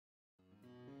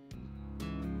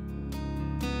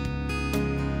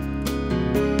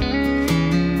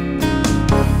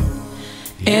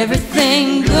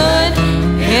Everything good,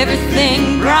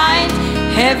 everything bright,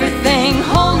 everything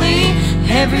holy,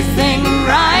 everything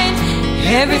right,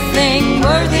 everything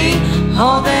worthy,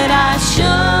 all that I should.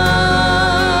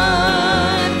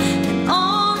 And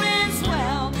all is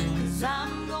well, 'cause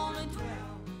I'm gonna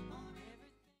dwell on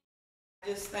everything.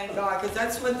 Just thank God, because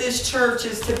that's what this church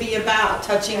is to be about,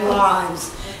 touching lives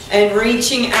and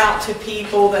reaching out to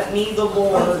people that need the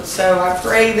Lord. So I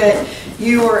pray that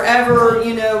you are ever,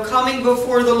 coming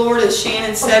before the Lord, as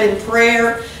Shannon said, in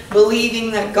prayer,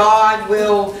 believing that God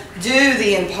will do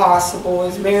the impossible,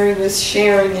 as Mary was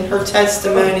sharing in her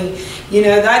testimony.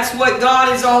 That's what God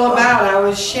is all about. I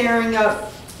was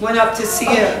went up to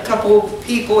see a couple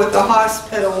people at the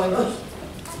hospital and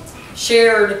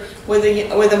shared with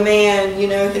a man,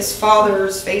 his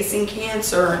father's facing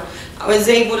cancer. I was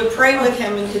able to pray with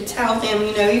him and to tell him,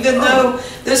 even though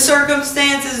the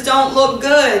circumstances don't look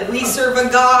good, we serve a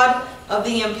God of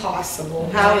the impossible.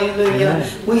 Hallelujah.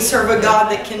 We serve a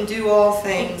God that can do all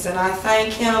things. And I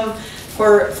thank him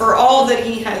for all that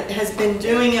he has been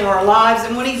doing in our lives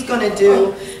and what he's going to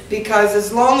do. Because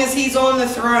as long as he's on the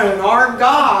throne, our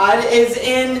God is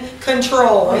in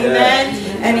control. Amen?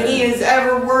 And he is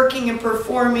ever working and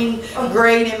performing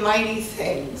great and mighty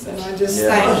things. And I just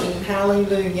thank him.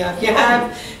 Hallelujah. If you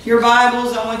have your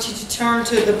Bibles, I want you to turn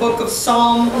to the book of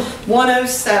Psalm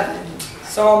 107.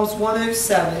 Psalms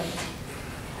 107.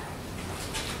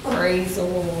 Praise the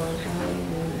Lord.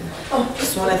 Hallelujah.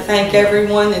 Just want to thank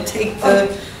everyone that take the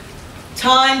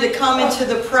time to come into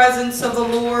the presence of the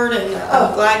Lord, and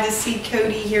I'm glad to see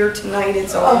Cody here tonight.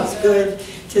 It's always good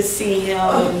to see him,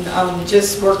 and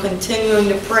we're continuing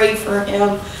to pray for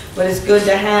him, but it's good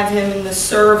to have him in the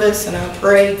service, and I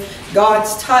pray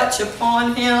God's touch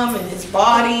upon him and his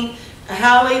body.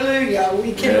 Hallelujah.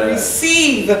 We can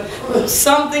receive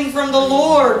something from the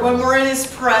Lord when we're in his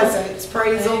presence.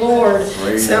 Praise the Lord.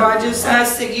 So I just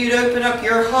ask that you'd open up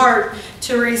your heart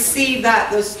to receive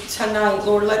that tonight,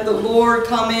 Lord. Let the Lord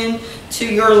come in to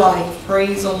your life.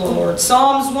 Praise the Lord.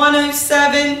 Psalms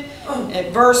 107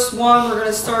 at verse 1. We're going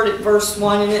to start at verse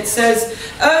 1. And it says,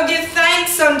 "Oh, give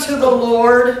thanks unto the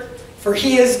Lord, for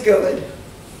he is good.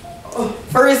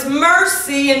 For his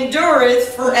mercy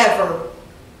endureth forever.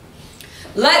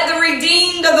 Let the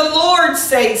redeemed of the Lord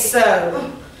say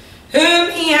so, whom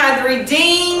he hath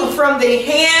redeemed from the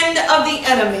hand of the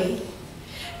enemy,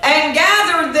 and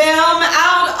gathered them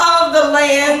out of the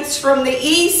lands from the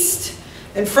east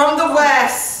and from the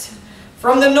west,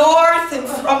 from the north and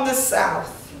from the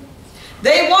south.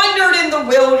 They wandered in the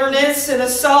wilderness in a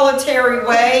solitary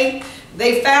way.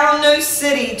 They found no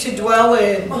city to dwell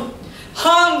in.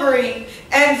 Hungry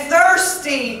and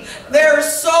thirsty, their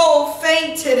soul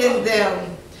fainted in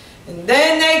them. And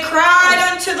then they cried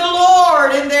unto the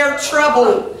Lord in their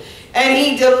trouble, and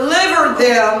he delivered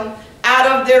them out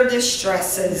of their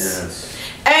distresses.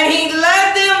 And he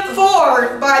led them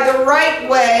forth by the right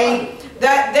way,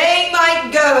 that they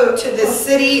might go to the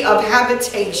city of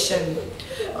habitation.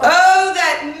 Oh,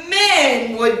 that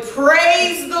men would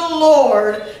praise the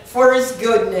Lord for his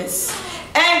goodness,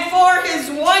 and for his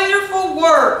wonderful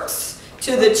works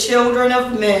to the children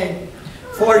of men.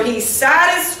 For he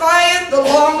satisfieth the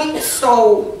longing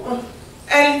soul,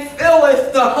 and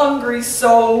filleth the hungry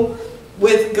soul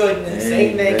with goodness."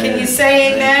 Amen. Can you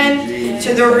say amen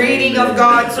to the reading of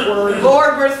God's word?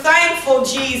 Lord, we're thankful,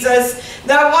 Jesus,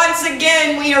 that once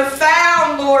again we are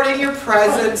found, Lord, in your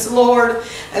presence, Lord.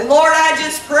 And Lord, I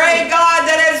just pray, God,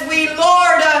 that as we,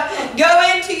 Lord, go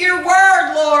into your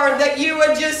word, Lord, that you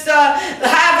would just have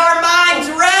our minds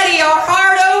ready, our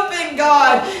heart open,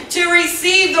 God, to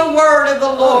receive the word of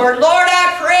the Lord. Lord,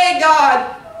 I pray, God,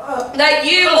 that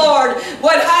you, Lord,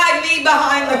 would hide me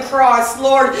behind the cross,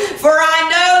 Lord, for I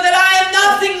know that I am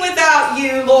nothing without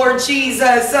you, Lord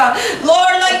Jesus.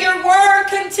 Lord, let your word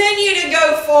continue to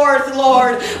go forth,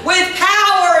 Lord, with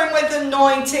power and with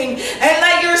anointing, and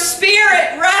let your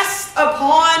spirit rest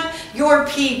upon your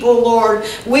people, Lord.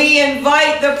 We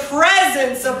invite the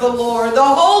presence of the Lord, the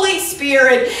Holy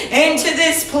Spirit, into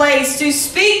this place to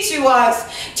speak to us,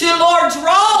 to, Lord,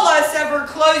 draw us ever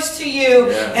close to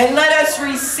you, and let us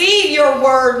receive your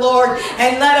word, Lord,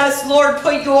 and let us, Lord,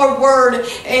 put your word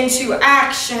into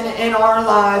action in our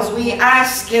lives. We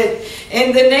ask it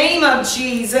in the name of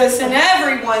Jesus, and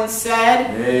everyone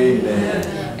said,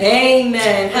 amen.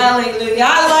 Amen. Hallelujah.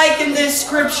 I like in this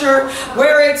scripture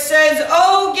where it says,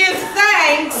 "Oh, give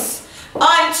thanks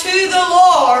unto the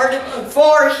Lord,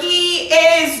 for he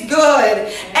is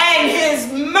good, and his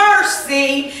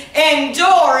mercy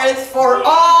endureth for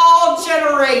all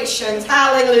generations."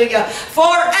 Hallelujah.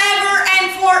 Forever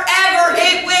and forever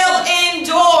it will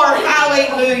endure.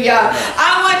 Hallelujah.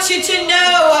 I want you to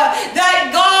know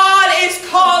that God is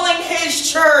calling His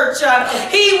church.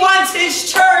 He wants His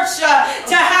church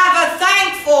to have a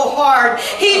thankful heart.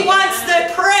 He wants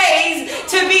the praise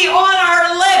to be on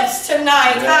our lips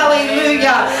tonight.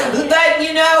 Hallelujah. That,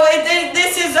 you know,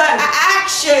 this is an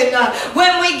action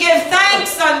when we give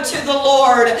thanks unto the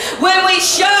Lord, when we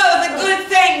show the good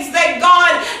things that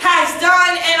God has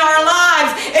done in our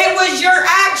lives. It was your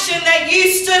action that you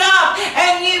stood up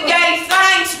and you gave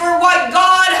thanks for what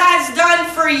God has done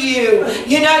for you.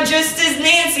 You know, just as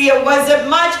Nancy, it wasn't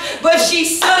much, but she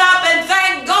stood up and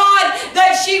thanked God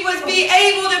that she would be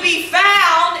able to be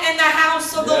found in the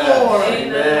house of the Lord.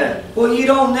 Amen. Well, you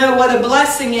don't know what a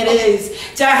blessing it is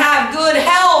to have good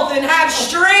health and have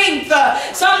strength.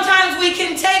 Sometimes we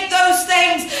can take those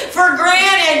things for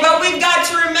granted, but we've got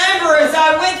to remember, as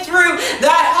I went through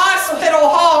that hospital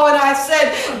hall and I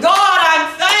said, God,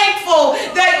 I'm thankful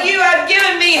that you have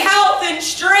given me health and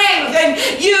strength, and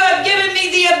you have given me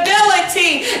the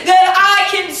ability that I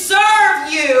can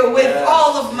serve you with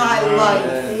all of my life.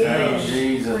 Thank you,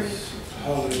 Jesus.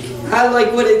 I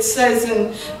like what it says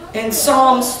in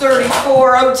Psalms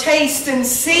 34, "Oh, taste and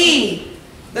see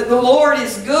that the Lord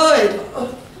is good.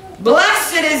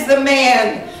 Blessed is the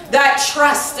man that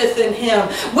trusteth in Him."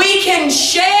 We can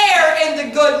share in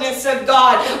the goodness of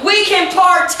God. We can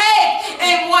partake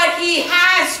in what He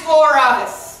has for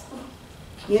us.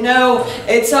 You know,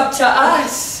 it's up to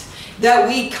us that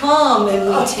we come and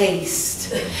we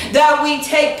taste, that we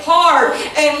take part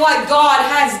in what God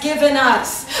has given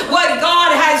us, what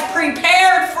God has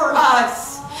prepared for us.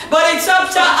 But it's up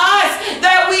to us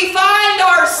that we find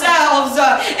ourselves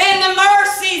in the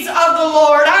mercies of the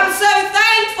Lord. I'm so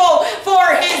thankful for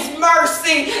His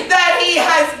mercy that He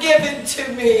has given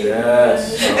to me.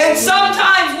 Yes. And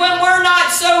sometimes when we're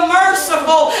not so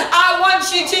merciful, I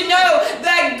want you to know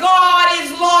that God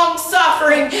is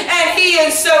long-suffering and He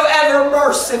is so ever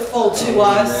merciful to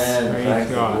us. Amen. Thank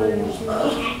you,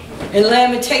 Lord. In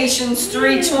Lamentations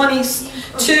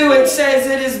 3:22 it says,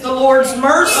 "It is the Lord's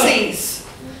mercies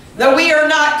that we are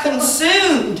not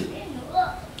consumed,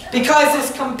 because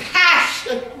His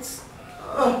compassions,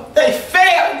 they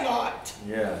fail not.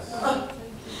 Yes.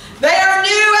 They are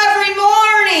new every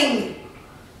morning.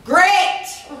 Great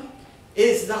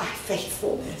is Thy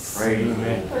faithfulness." Praise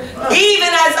Him.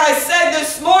 Even as I said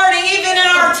this morning, even in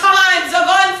our times of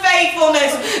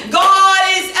unfaithfulness, God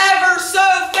is ever so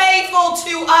faithful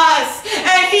to us.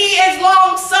 And He is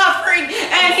long-suffering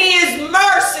and He is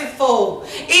merciful,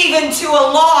 even to a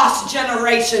lost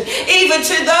generation, even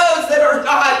to those that are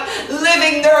not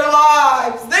living their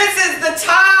lives. This is the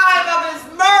time of His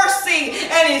mercy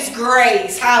and His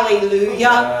grace.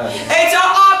 Hallelujah. It's an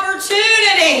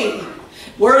opportunity.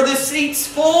 Were the seats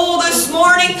full this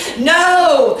morning?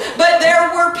 No. But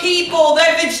there were people,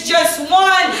 that if it's just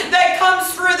one that comes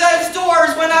through those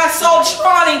doors. When I saw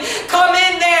Tronnie come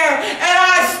in there, and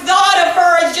I thought of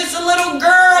her as just a little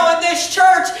girl in this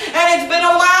church, and it's been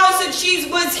a while since she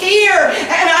was here,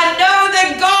 and I know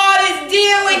that God is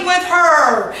dealing with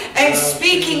her and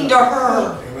speaking to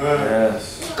her.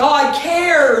 Yes. God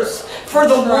cares for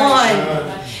the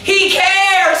one. He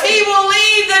cares. He will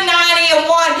leave the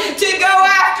 91 to go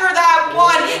after that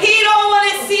one. He don't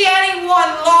want to see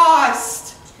anyone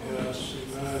lost.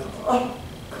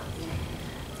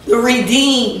 The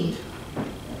redeemed.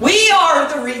 We are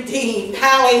the redeemed.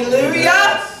 Hallelujah.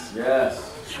 Yes. Yes.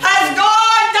 Has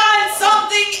God done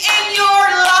something in your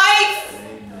life?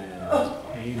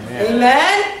 Amen.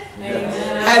 Amen.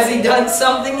 Yes. Has He done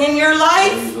something in your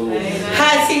life? Praise the Lord.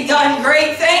 Has He done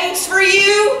great things for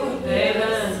you?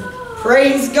 Amen.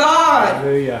 Praise God.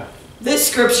 Hallelujah. This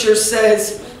scripture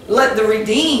says, "Let the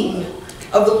redeemed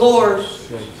of the Lord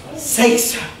say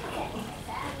so."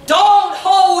 Don't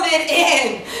hold it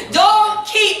in. Don't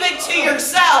keep it to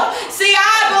yourself. See,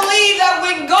 I believe that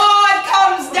when God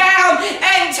comes down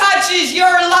and touches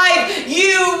your life,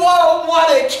 you won't want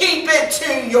to keep it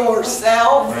to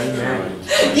yourself. Amen.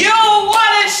 You'll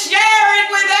want to share it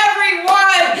with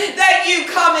everyone that you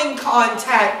come in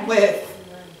contact with.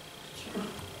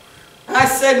 I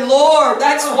said, Lord,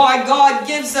 that's why God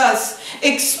gives us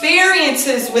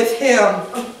experiences with Him.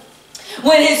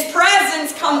 When His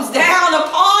presence comes down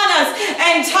upon us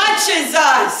and touches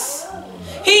us.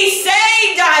 He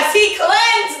saved us. He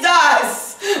cleansed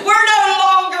us. We're no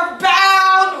longer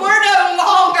bound. We're no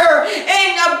longer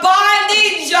in a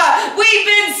bondage. We've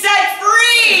been set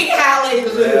free.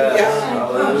 Hallelujah. Yes.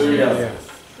 Hallelujah.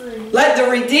 Let the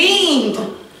redeemed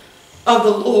of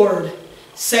the Lord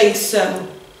say so.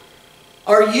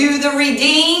 Are you the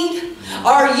redeemed?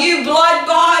 Are you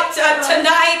blood-bought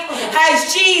tonight?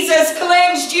 as Jesus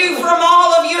cleansed you from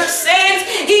all of your sins,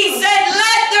 he said,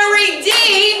 let the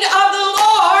redeemed of the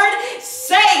Lord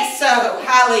say so.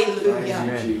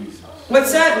 Hallelujah. Jesus.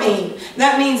 What's that mean?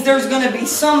 That means there's going to be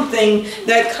something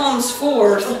that comes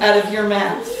forth out of your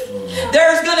mouth.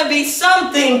 There's going to be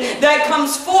something that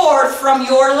comes forth from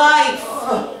your life.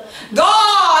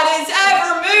 God is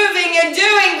ever moving and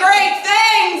doing great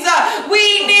things.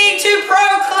 We need to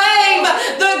proclaim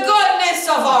the goodness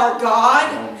of our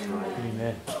God.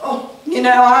 Amen. You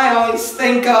know, I always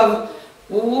think of,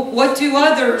 what do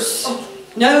others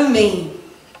know me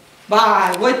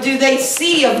by? What do they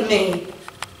see of me?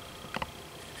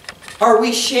 Are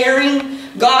we sharing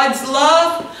God's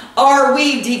love? Are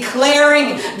we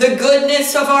declaring the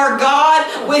goodness of our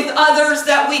God with others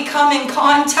that we come in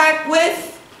contact with?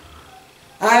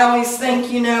 I always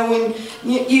think, you know, when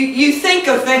you think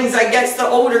of things, I guess the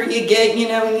older you get, you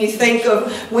know, and you think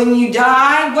of when you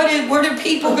die, what are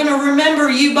people going to remember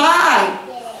you by?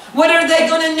 What are they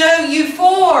going to know you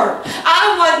for?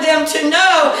 I want them to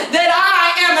know that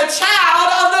I am a child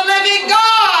of the living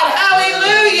God.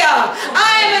 Hallelujah.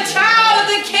 I am a child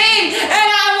of the King, and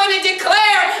I want to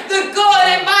declare the good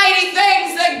and mighty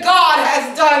things that God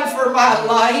has done for my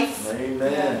life.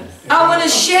 Amen. I want to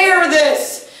share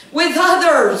this with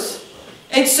others.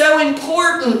 It's so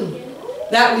important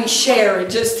that we share it,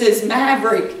 just as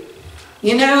Maverick.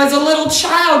 You know, as a little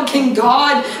child, can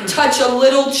God touch a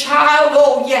little child?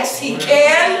 Oh, yes, He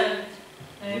can.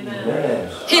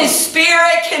 Amen. His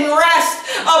Spirit can rest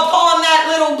upon that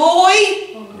little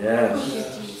boy.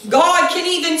 Yes. God can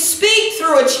even speak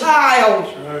through a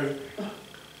child.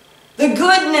 The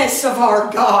goodness of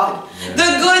our God. The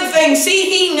good things. See,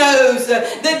 He knows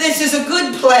that this is a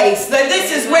good place. That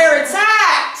this is where it's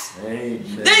at. Amen.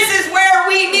 This is where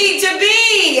we need to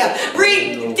be.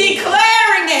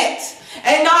 Declaring it.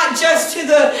 And not just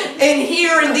in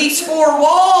here in these four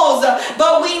walls,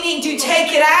 but we need to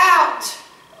take it out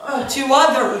to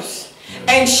others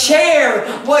and share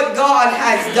what God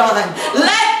has done.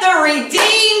 Let the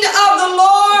redeemed of the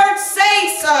Lord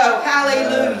say so.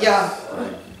 Hallelujah.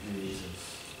 Thank you, Jesus.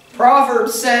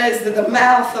 Proverbs says that the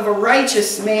mouth of a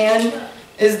righteous man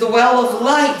is the well of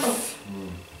life.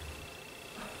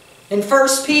 In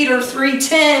 1 Peter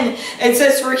 3:10, it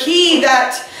says, for he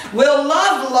that will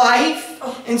love life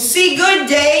and see good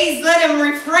days, let him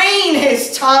refrain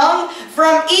his tongue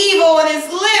from evil and his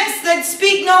lips that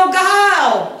speak no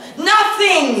guile.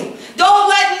 Nothing. Don't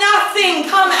let nothing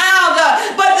come out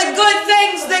but the good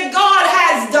things that God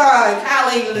has done.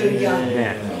 Hallelujah.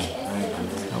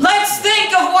 Let's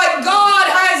think of what God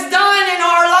has done in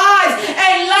our lives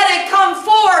and let it come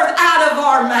forth out of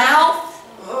our mouth.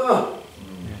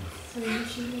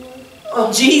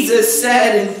 Jesus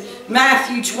said in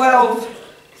Matthew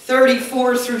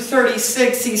 12:34 through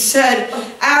 36, He said,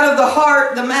 out of the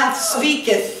heart the mouth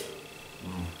speaketh.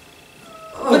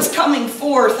 What's coming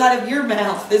forth out of your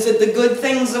mouth? Is it the good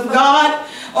things of God?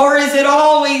 Or is it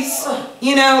always,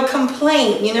 you know,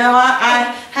 complaint? You know,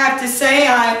 I have to say,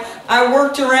 I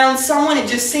worked around someone, it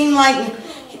just seemed like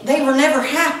they were never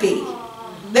happy.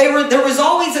 There was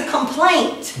always a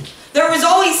complaint. There was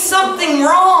always something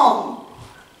wrong.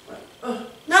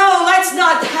 No, let's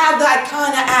not have that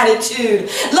kind of attitude.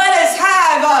 Let us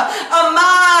have a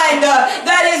mind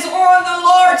that is on the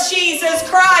Lord Jesus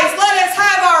Christ. Let us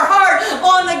have our heart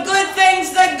on the good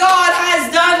things that God has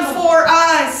done for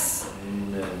us.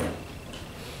 Amen.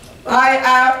 I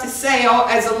have to say,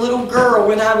 as a little girl,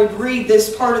 when I would read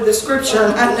this part of the Scripture,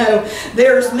 and I know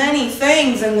there's many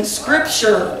things in the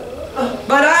Scripture,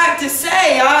 but I have to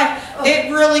say,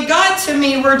 it really got to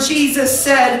me where Jesus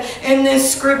said in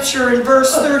this Scripture in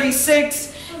verse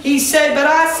 36, He said, but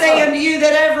I say unto you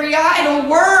that every idle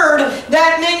word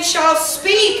that men shall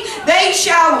speak, they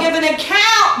shall give an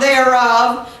account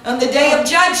thereof on the day of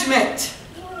judgment.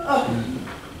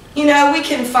 You know, we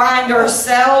can find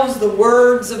ourselves the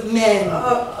words of men,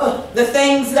 the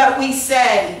things that we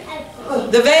say,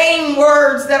 the vain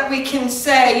words that we can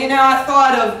say. You know, I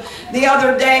thought of the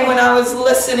other day when I was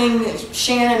listening,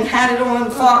 Shannon had it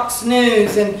on Fox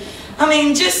News, and I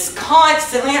mean, just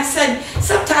constantly, I said,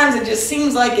 sometimes it just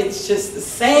seems like it's just the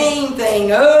same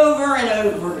thing over and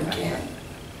over again.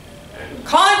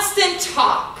 Constant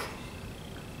talk.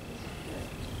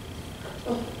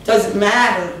 Doesn't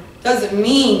matter. Doesn't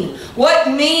mean. What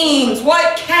means,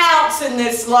 what counts in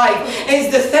this life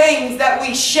is the things that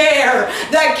we share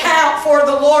that count for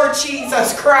the Lord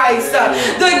Jesus Christ. The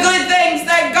good things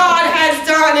that God has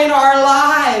done in our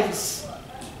lives.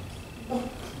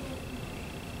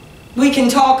 We can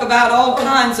talk about all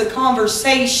kinds of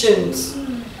conversations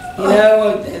You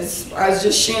know, as I was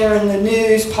just sharing the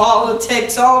news,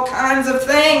 politics, all kinds of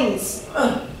things.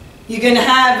 You can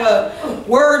have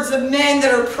words of men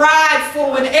that are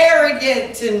prideful and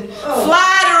arrogant and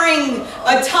flattering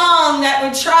a tongue that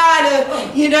would try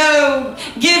to, you know,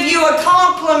 give you a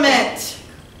compliment.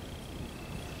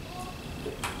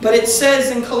 But it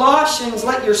says in Colossians,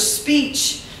 let your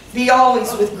speech be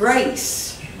always with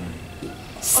grace,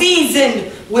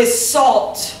 seasoned with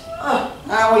salt.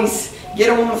 I always get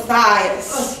on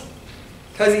Matthias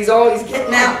because he's always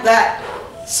getting out that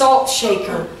salt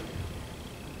shaker.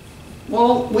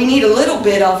 Well, we need a little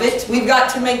bit of it. We've got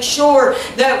to make sure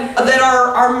that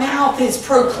our mouth is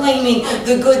proclaiming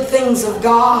the good things of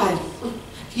God.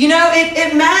 You know,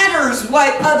 it matters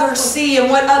what others see and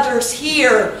what others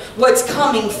hear, what's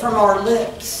coming from our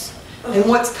lips and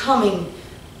what's coming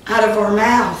out of our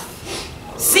mouth.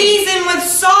 Season with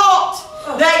salt,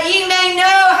 that ye may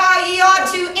know how ye ought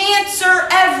to answer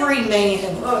every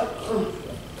man.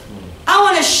 I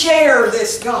want to share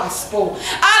this gospel.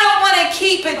 I don't want to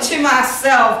keep it to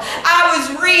myself. I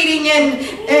was reading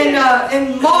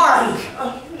in Mark,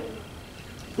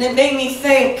 and it made me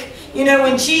think, you know,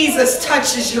 when Jesus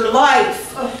touches your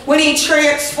life, when He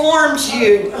transforms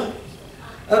you,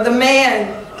 of the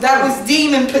man that was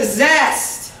demon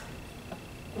possessed.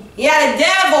 He had a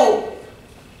devil.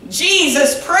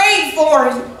 Jesus prayed for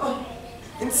him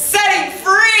and set him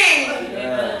free.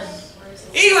 Yes.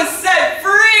 He was set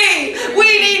free.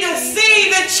 We need to see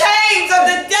the chains of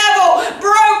the devil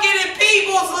broken in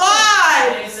people's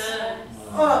lives.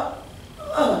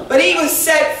 But he was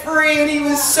set free, and he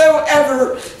was so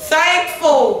ever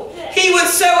thankful. He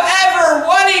was so ever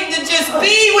wanting to just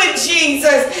be with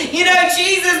Jesus. You know,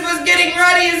 Jesus was getting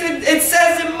ready, as it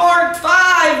says in Mark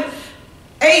 5:18,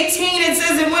 it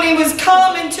says, and when he was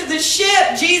coming to the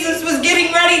ship, Jesus was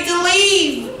getting ready to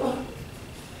leave.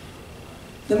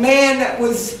 The man that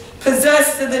was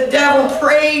possessed of the devil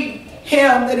prayed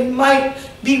him that he might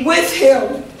be with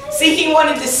him. See, he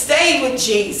wanted to stay with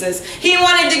Jesus. He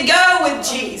wanted to go with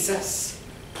Jesus.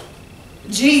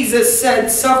 Jesus said,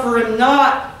 suffer him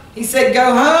not. He said,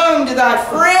 go home to thy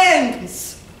friends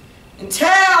and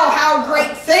tell how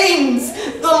great things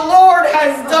the Lord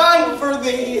has done for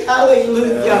thee.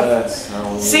 Hallelujah. Yes.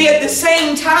 See, at the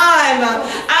same time,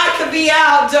 I could be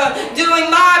out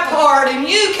doing my part, and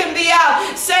you can be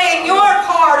out saying your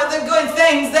part of the good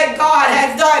things that God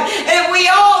has done. And we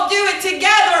all do it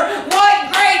together.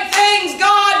 What great things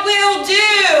God will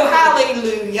do.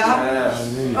 Hallelujah.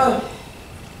 Yes.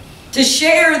 To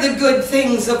share the good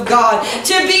things of God.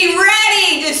 To be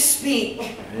ready to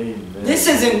speak. Amen. This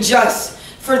isn't just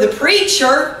for the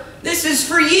preacher. This is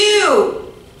for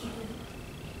you.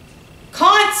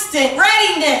 Constant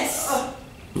readiness.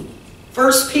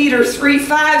 1 Peter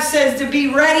 3:5 says to be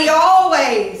ready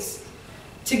always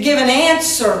to give an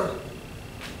answer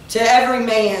to every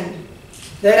man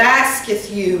that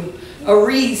asketh you a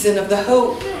reason of the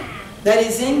hope that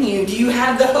is in you. Do you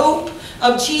have the hope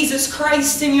of Jesus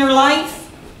Christ in your life?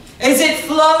 Is it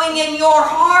flowing in your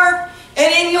heart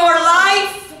and in your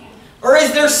life? Or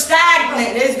is there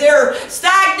stagnant? Is there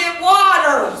stagnant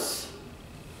waters?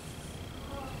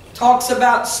 Talks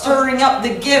about stirring up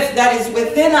the gift that is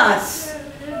within us.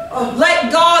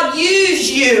 Let God use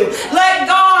you. Let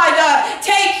God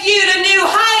take you to new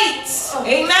heights.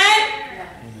 Amen?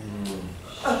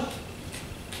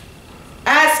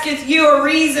 Asketh you a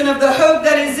reason of the hope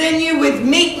that is in you with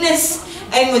meekness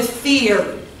and with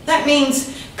fear. That means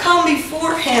come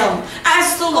before Him.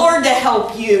 Ask the Lord to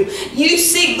help you. You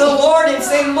seek the Lord and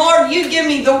say, Lord, you give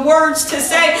me the words to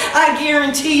say. I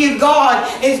guarantee you God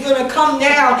is going to come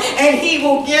down and He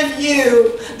will give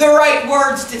you the right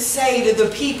words to say to the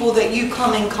people that you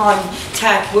come in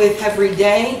contact with every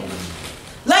day.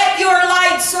 Let your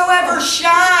light so ever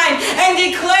shine and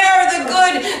declare the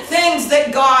good things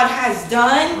that God has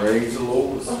done. Praise the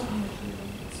Lord.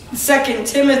 2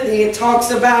 Timothy, it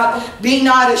talks about be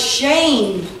not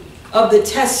ashamed of the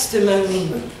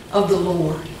testimony of the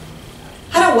Lord.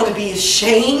 I don't want to be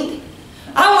ashamed.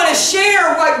 I want to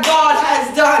share what God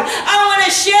has done. I want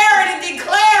to share it and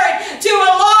declare it to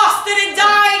a lost and a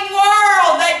dying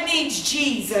world that needs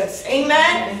Jesus.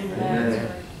 Amen?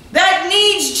 Amen. That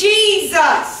needs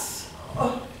Jesus.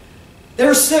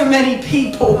 There's so many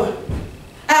people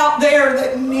out there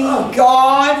that need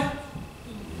God,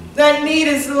 that need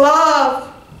His love.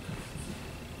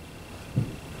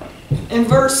 In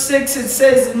verse 6 it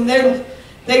says, and then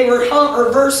they were hungry,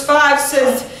 or verse 5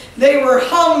 says, they were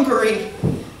hungry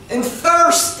and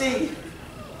thirsty,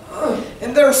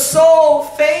 and their soul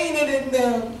fainted in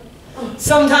them.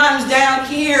 Sometimes down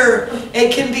here,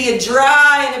 it can be a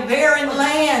dry and a barren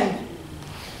land.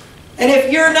 And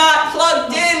if you're not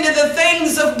plugged into the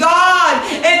things of God,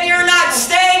 and you're not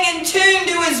staying in tune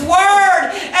to His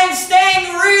Word, and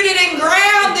staying rooted and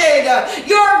grounded,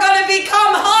 you're going to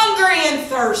become hungry and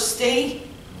thirsty.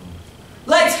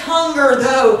 Let's hunger,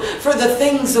 though, for the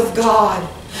things of God.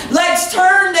 Let's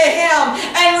turn to Him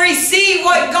and receive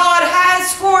what God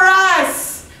has for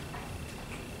us.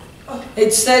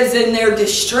 It says in their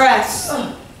distress,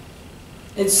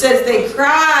 it says they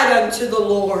cried unto the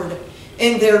Lord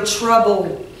in their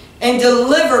trouble and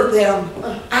delivered them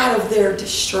out of their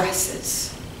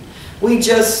distresses. We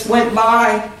just went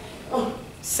by,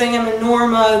 Sam and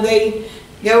Norma, they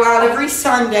go out every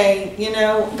Sunday. You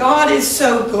know, God is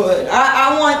so good.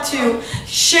 I want to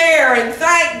share and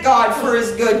thank God for His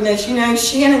goodness. You know,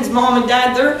 Shannon's mom and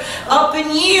dad, they're up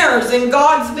in years, and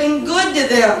God's been good to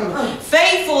them,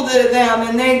 faithful to them,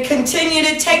 and they continue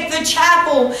to take the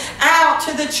chapel out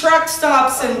to the truck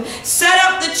stops and set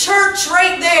up the church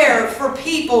right there for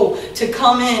people to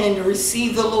come in and to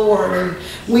receive the Lord. And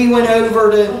we went over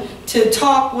to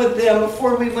talk with them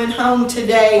before we went home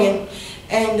today,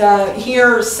 and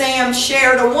here Sam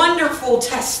shared a wonderful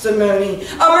testimony,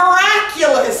 a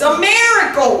miraculous, a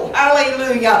miracle.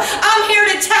 Hallelujah. I'm here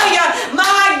to tell you,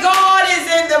 my God is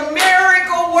in the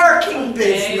miracle working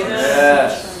business.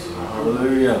 Yes.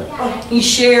 Hallelujah. He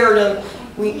shared,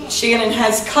 Shannon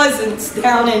has cousins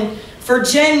down in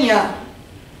Virginia,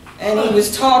 and he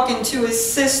was talking to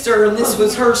his sister, and this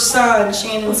was her son,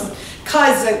 Shannon's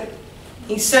cousin.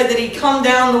 He said that he come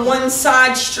down the one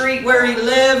side street where he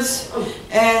lives,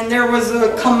 and there was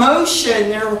a commotion.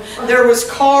 There was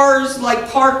cars like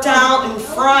parked out in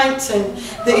front, and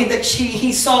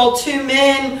he saw two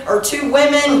men or two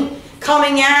women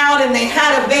coming out, and they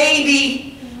had a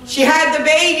baby. She had the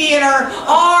baby in her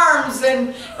arms,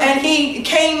 and he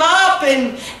came up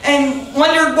and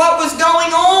wondered what was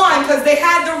going on, because they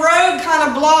had the road kind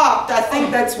of blocked. I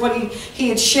think that's what he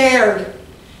had shared.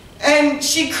 And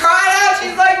she cried out,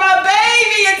 she's like, my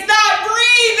baby, it's not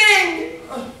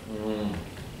breathing.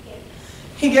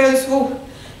 He goes, well,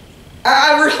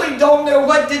 I really don't know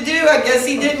what to do. I guess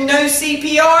he didn't know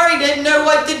CPR. He didn't know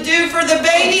what to do for the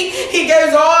baby. He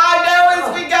goes, all I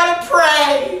know is we got to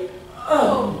pray.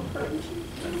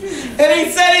 And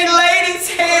he said he laid his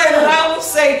hand, and I will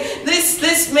say,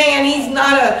 this man, he's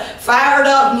not a fired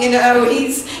up, you know,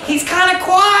 he's kind of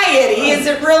quiet. He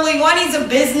isn't really one. He's a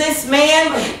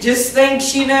businessman, just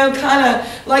thinks, you know, kind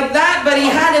of like that. But he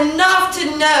had enough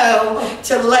to know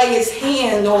to lay his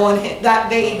hand on that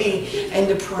baby and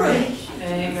to pray.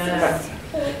 Amen.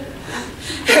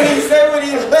 And he said when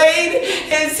he laid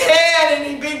his hand and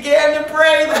he began to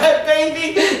pray, that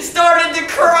baby started to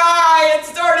cry and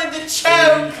started to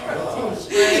choke.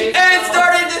 And it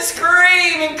started to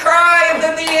scream and cry. And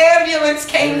then the ambulance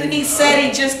came, and he said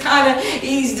he just kind of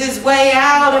eased his way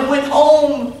out and went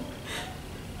home.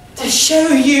 To show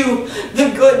you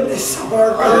the goodness of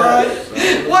our God.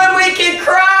 When we can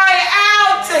cry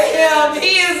out to Him,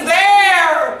 He is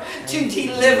there to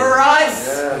deliver us.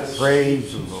 Yes.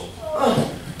 Praise the Lord.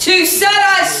 To set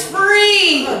us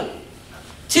free,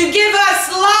 to give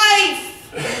us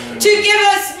life, to give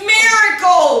us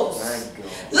miracles.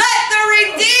 Let the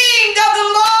redeemed of the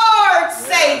Lord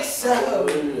say so.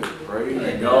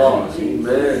 Praise God.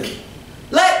 Amen.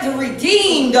 Let the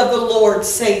redeemed of the Lord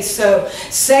say so.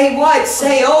 Say what?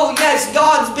 Say, oh yes,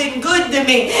 God's been good to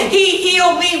me. He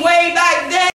healed me way back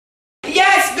then.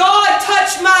 Yes, God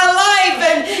touched my life,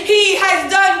 and He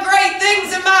has done great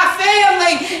things in my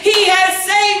family. He has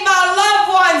saved my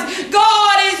loved ones.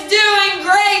 God is doing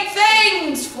great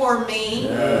things for me.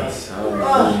 Yes.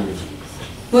 Hallelujah.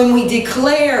 When we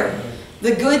declare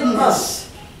the goodness,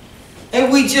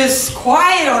 and we just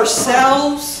quiet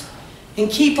ourselves and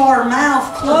keep our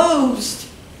mouth closed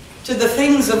to the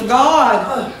things of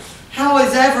God, how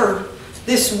is ever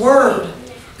this word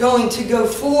going to go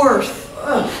forth?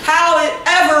 How it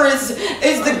ever is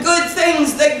the good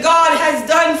things that God has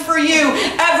done for you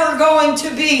ever going to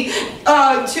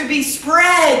be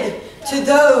spread to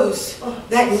those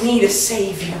that need a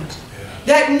Savior,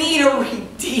 that need a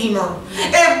Redeemer?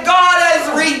 If God has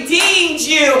redeemed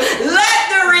you, let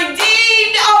the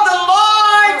redeemed of the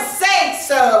Lord say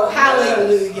so.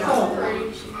 Hallelujah.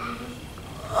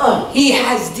 He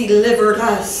has delivered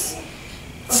us.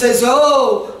 It says,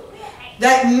 oh,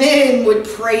 that men would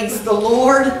praise the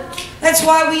Lord. That's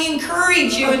why we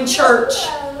encourage you in church,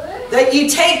 that you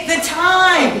take the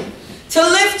time to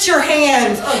lift your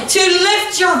hands, to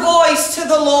lift your voice to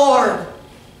the Lord.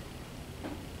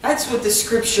 That's what the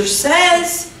Scripture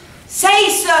says. Say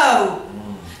so.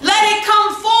 Let it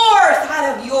come forth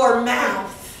out of your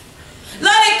mouth.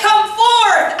 Let it come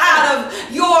forth out of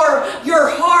your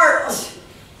heart.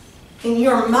 in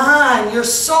your mind, your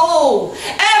soul,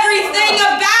 everything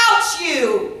about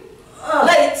you.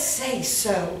 Let it say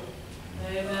so.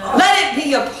 Let it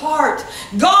be a part.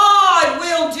 God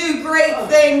will do great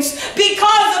things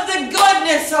because of the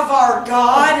goodness of our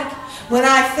God. When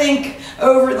I think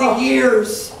over the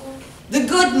years, the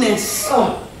goodness.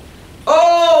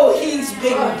 Oh, He's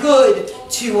been good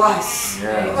to us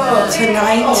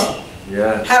tonight.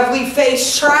 Yes. Have we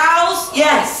faced trials?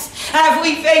 Yes. Have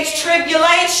we faced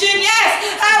tribulation?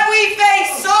 Yes. Have we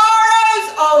faced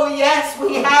sorrows? Oh, yes,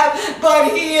 we have.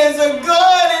 But He is a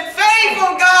good and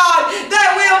faithful God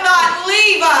that will not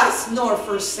leave us nor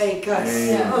forsake us.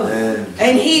 Amen.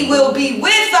 And He will be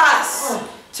with us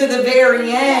to the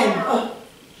very end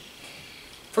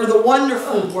for the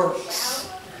wonderful works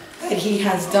that He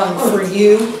has done for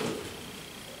you.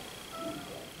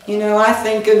 You know, I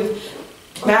think of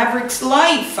Maverick's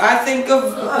life. I think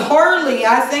of Harley.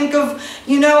 I think of,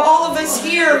 you know, all of us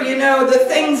here, you know, the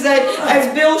things that, as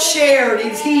Bill shared,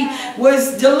 as he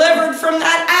was delivered from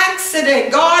that accident,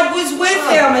 God was with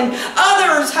him, and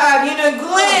others have, you know,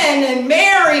 Glenn and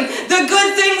Mary, the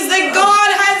good things that God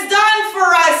has done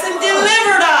for us and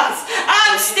delivered us.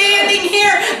 I'm standing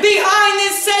here behind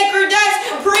this sacred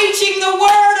desk preaching the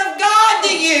Word of God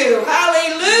to you.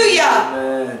 Hallelujah.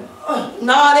 Amen.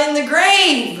 Not in the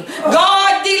grave.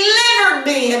 God delivered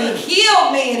me and He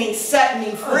healed me and He set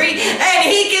me free, and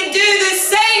He can do the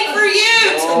same for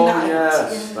you tonight. Oh,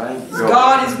 yes. Thank you.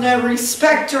 God is no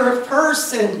respecter of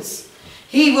persons.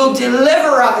 He will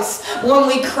deliver us when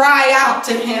we cry out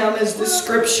to Him, as the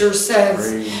scripture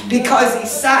says, because He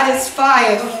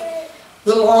satisfieth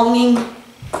the longing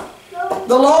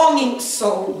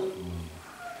soul.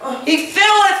 He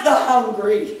filleth the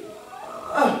hungry.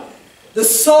 The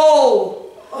soul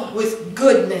with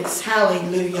goodness.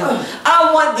 Hallelujah.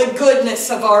 I want the goodness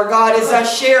of our God, as I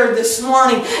shared this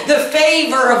morning. The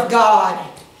favor of God.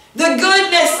 The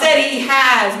goodness that He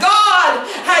has. God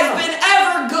has been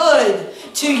ever good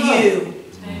to you.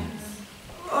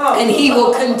 And He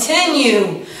will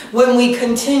continue when we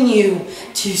continue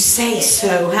to say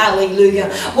so.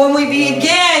 Hallelujah. When we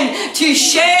begin to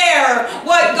share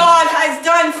what God has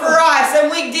done for us and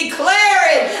we declare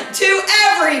it to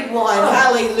everyone.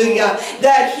 Hallelujah.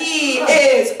 That He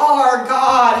is our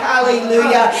God.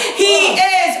 Hallelujah. He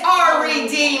is our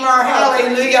Redeemer.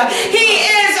 Hallelujah. He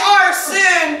is our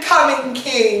soon coming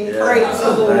King. Praise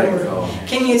the Lord.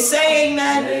 Can you say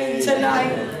amen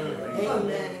tonight?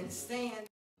 Amen. Stand.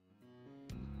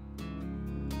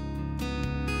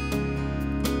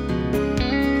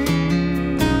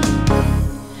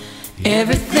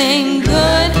 Everything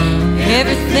good,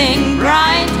 everything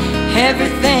bright,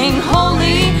 everything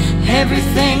holy,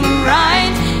 everything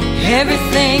right,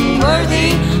 everything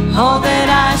worthy, all that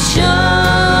I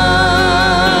should